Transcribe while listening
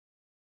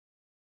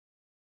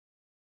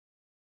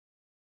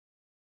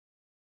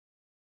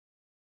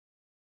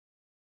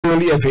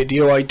earlier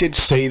video I did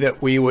say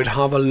that we would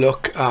have a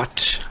look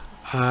at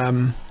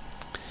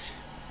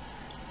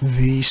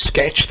the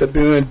sketch, the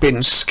Bernard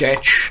Binns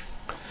sketch,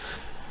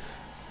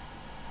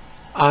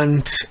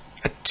 and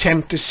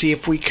attempt to see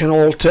if we can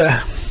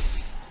alter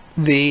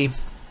the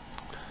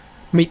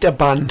meter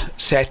band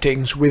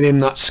settings within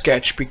that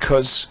sketch,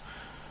 because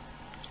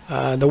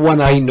the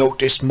one I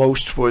noticed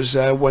most was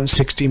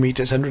 160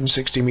 meters,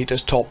 160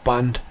 meters top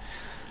band.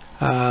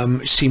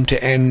 It seemed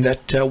to end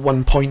at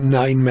 1.9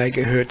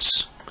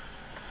 megahertz,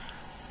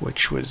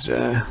 which was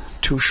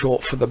too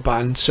short for the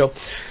band. So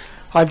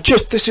I've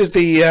just, this is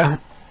the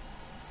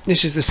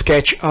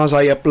sketch as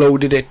I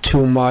uploaded it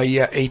to my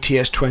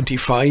ATS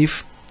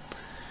 25.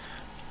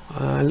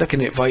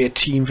 Looking at it via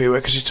TeamViewer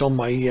because it's on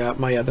my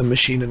my other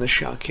machine in the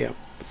shack here.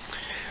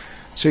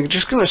 So you're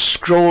just going to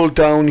scroll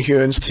down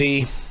here and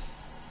see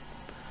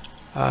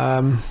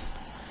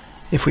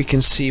if we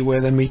can see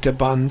where the meter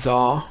bands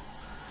are.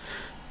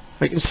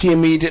 I can see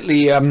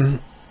immediately,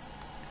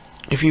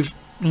 if you've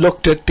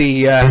looked at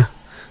the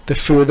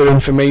further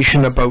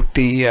information about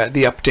the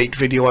update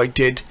video I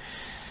did,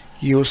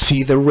 you'll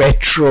see the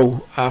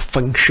retro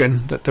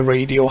function that the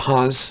radio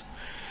has,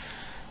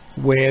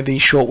 where the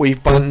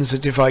shortwave bands are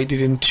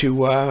divided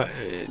into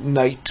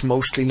night,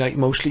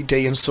 mostly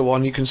day, and so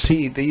on. You can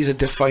see these are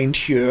defined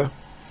here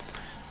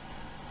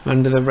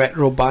under the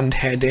retro band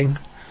heading.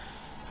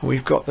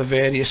 We've got the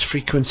various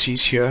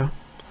frequencies here,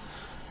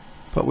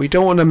 but we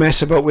don't want to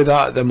mess about with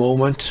that at the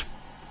moment.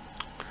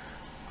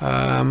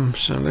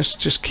 So let's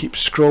just keep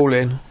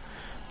scrolling.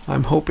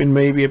 I'm hoping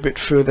maybe a bit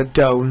further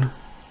down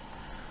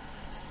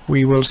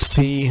we will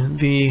see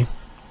the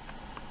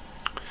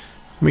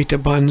meter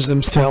bands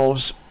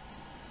themselves.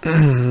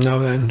 Now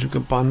then, we've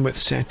got bandwidth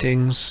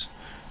settings,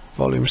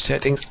 volume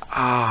settings.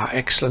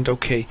 Excellent.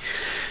 Okay,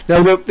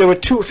 now there were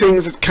two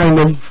things that kind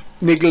of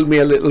niggled me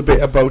a little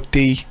bit about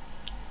the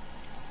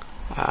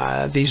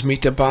these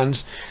meter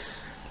bands.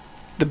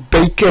 The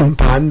beacon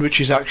band, which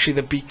is actually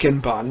the beacon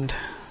band.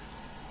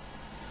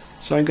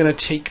 So I'm going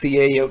to take the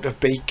A out of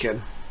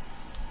beacon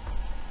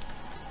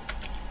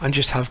and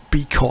just have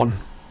beacon.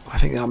 I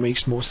think that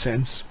makes more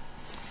sense.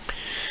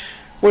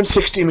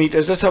 160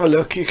 meters. Let's have a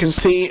look. You can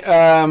see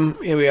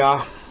here we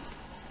are.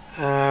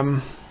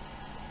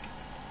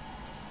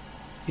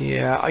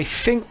 Yeah, I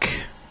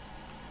think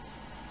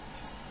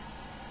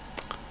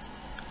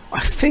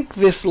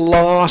this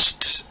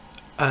last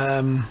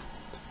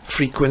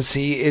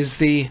frequency is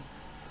the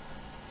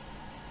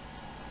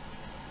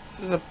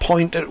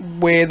point at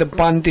where the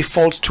band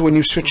defaults to when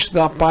you switch to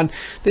that band.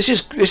 This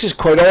is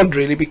quite odd,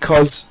 really,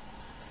 because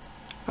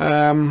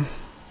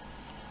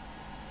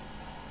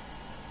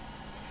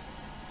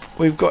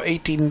we've got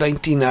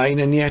 1899,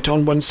 and yet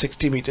on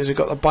 160 meters we've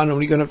got the band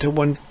only going up to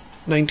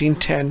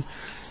 1910.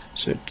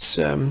 So it's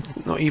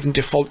not even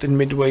defaulted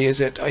midway,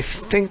 is it? I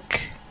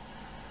think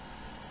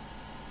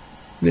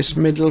this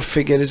middle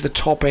figure is the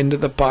top end of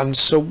the band.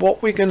 So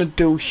what we're going to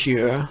do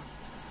here,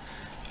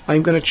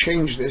 I'm going to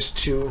change this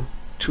to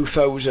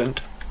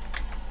 2000.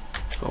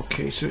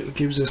 Okay, so it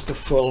gives us the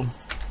full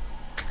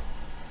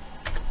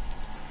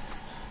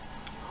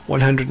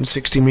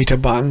 160 meter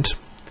band.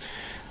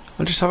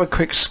 I'll just have a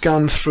quick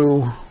scan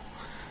through.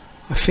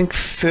 I think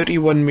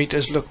 31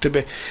 meters looked a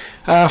bit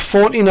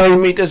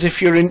 49 meters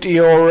if you're into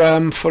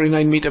your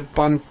 49 meter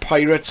band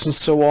pirates and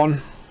so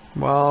on.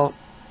 Well,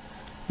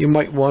 you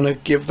might want to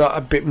give that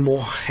a bit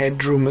more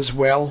headroom as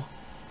well.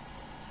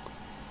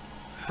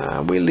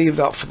 We'll leave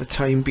that for the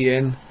time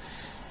being.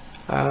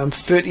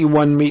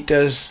 31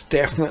 meters,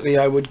 definitely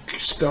I would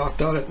start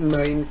that at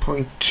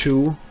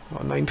 9.2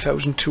 or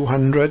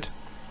 9200.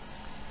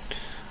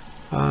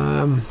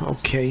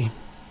 Okay,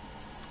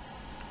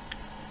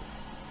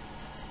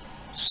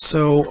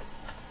 so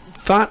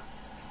that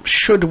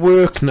should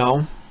work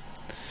now.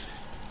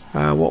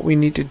 What we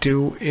need to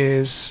do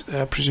is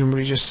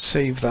presumably just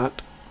save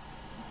that.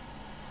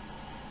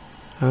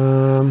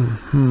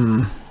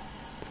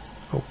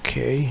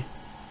 Okay,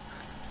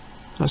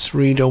 that's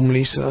read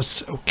only, so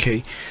that's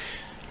okay.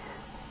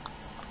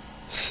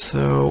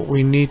 So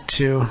we need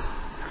to,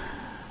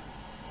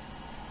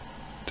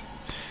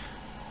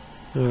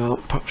 well,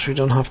 perhaps we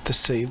don't have to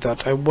save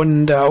that. I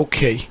wonder.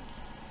 Okay,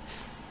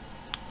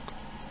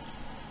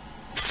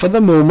 for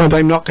the moment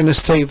I'm not going to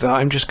save that.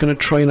 I'm just going to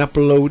try and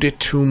upload it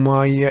to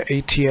my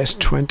ATS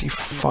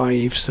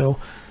 25. So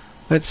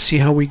let's see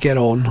how we get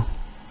on.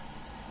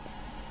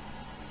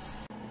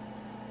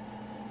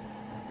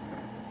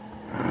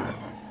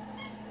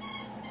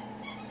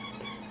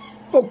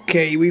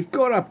 Okay, we've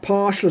got a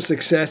partial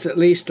success at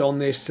least on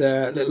this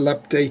little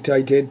update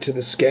I did to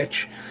the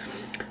sketch.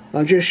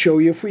 I'll just show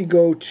you. If we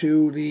go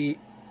to the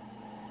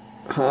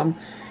ham.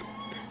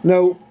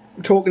 Now,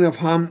 talking of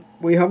ham,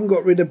 we haven't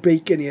got rid of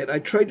bacon yet. I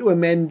tried to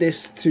amend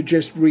this to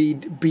just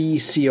read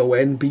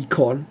B-C-O-N,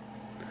 beacon.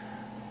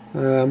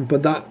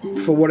 But that,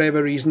 for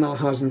whatever reason, that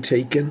hasn't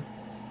taken.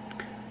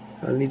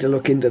 I'll need to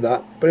look into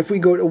that. But if we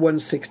go to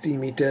 160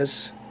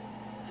 meters,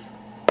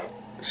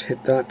 let's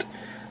hit that.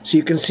 So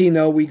you can see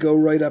now we go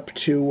right up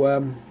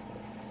to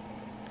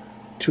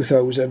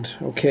 2000.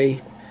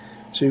 Okay,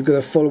 so So you've got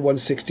a full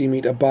 160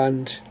 meter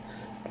band.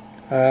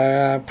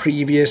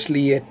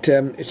 Previously it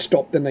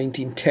stopped the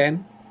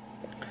 1910,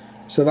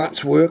 so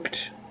that's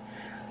worked.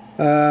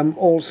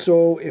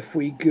 Also, if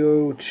we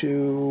go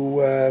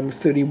to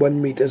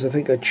 31 meters, I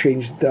think I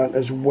changed that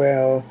as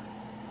well.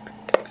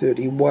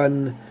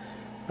 31.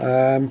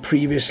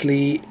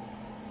 Previously,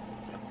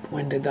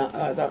 when did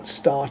that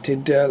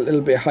started? A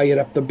little bit higher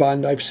up the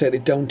band. I've set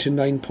it down to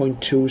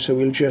 9.2. So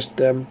we'll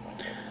just. I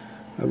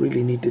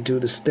really need to do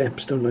the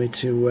steps, don't I,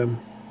 to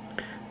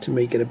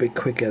make it a bit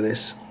quicker.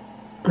 This.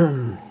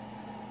 Let's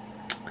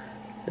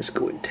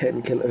go in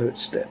 10 kilohertz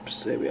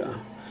steps. There we are.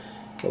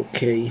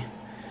 Okay.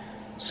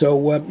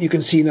 So you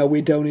can see now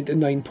we're down into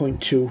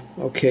 9.2.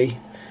 Okay.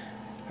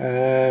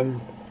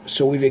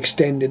 So we've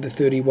extended the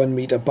 31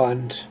 meter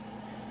band.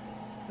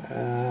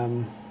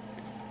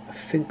 I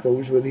think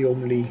those were the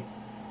only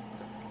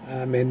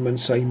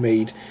amendments I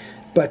made.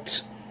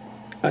 But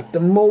at the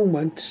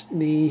moment,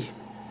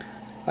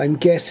 I'm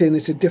guessing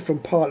it's a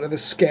different part of the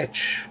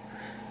sketch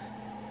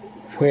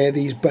where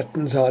these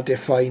buttons are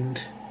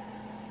defined.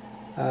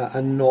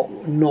 And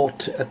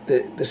not at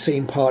the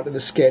same part of the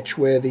sketch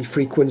where the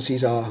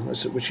frequencies are,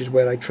 which is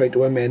where I try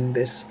to amend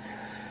this.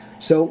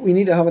 So we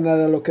need to have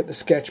another look at the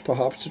sketch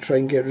perhaps to try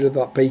and get rid of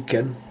that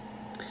bacon.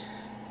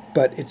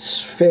 But it's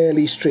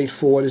fairly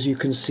straightforward, as you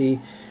can see,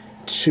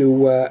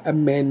 to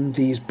amend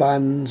these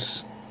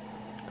bands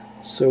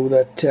so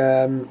that,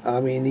 I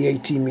mean, the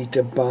 80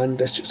 meter band,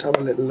 let's just have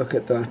a little look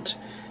at that.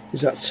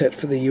 Is that set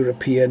for the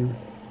European?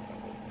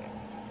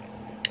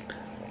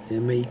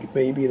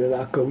 Maybe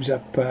that goes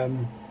up, I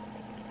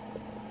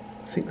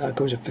think that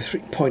goes up to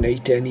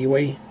 3.8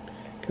 anyway,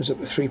 goes up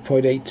to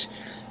 3.8.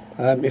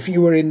 If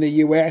you were in the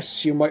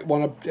US, you might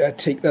want to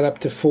take that up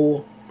to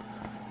 4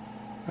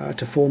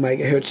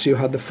 megahertz, so you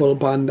had the full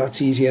band.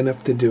 That's easy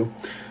enough to do.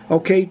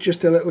 Okay,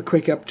 just a little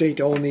quick update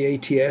on the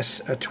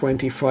ATS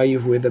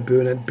 25 with the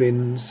Bernard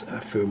Binns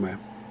firmware.